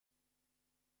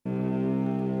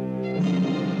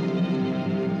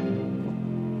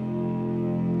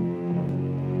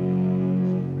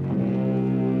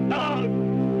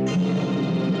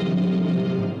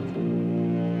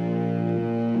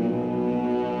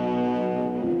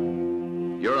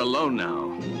You're alone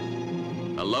now.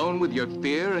 Alone with your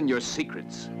fear and your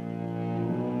secrets.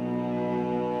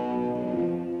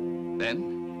 Then,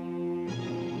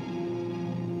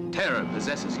 terror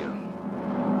possesses you.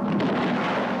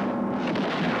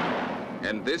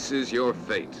 And this is your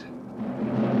fate.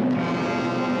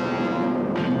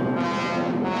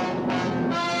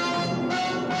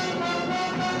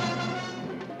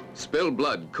 Spilled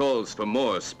blood calls for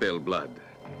more spilled blood.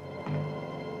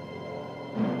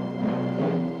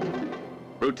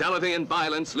 Brutality and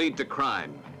violence lead to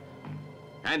crime.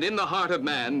 And in the heart of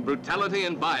man, brutality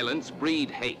and violence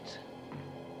breed hate.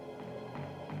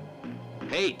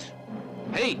 Hate.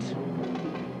 Hate.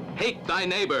 Hate thy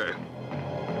neighbor.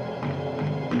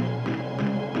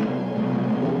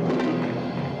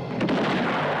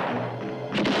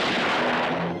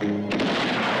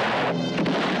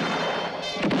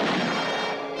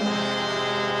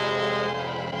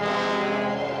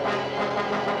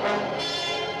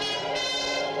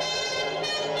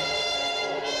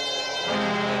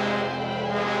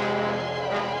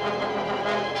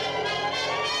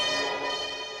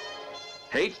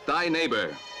 Hate thy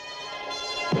neighbor.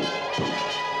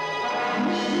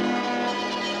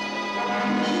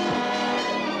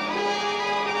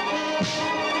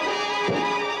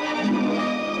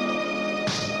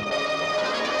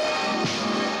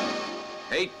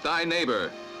 Hate thy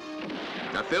neighbor.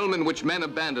 A film in which men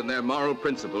abandon their moral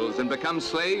principles and become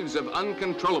slaves of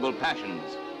uncontrollable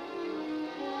passions.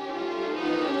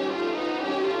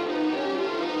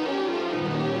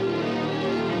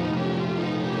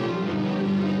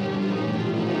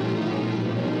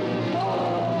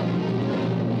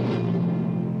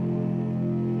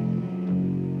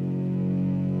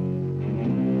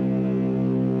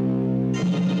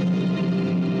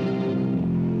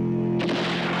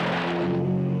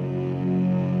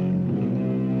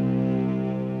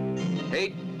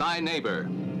 Thy neighbor.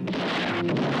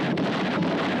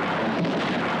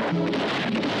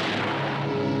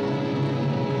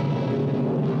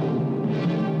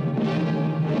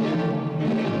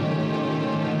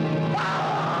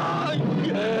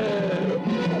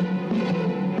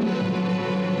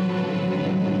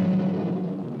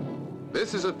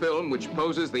 This is a film which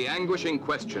poses the anguishing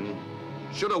question,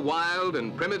 should a wild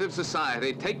and primitive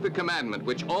society take the commandment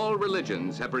which all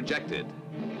religions have rejected?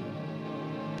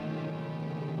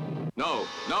 No,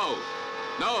 no,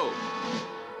 no!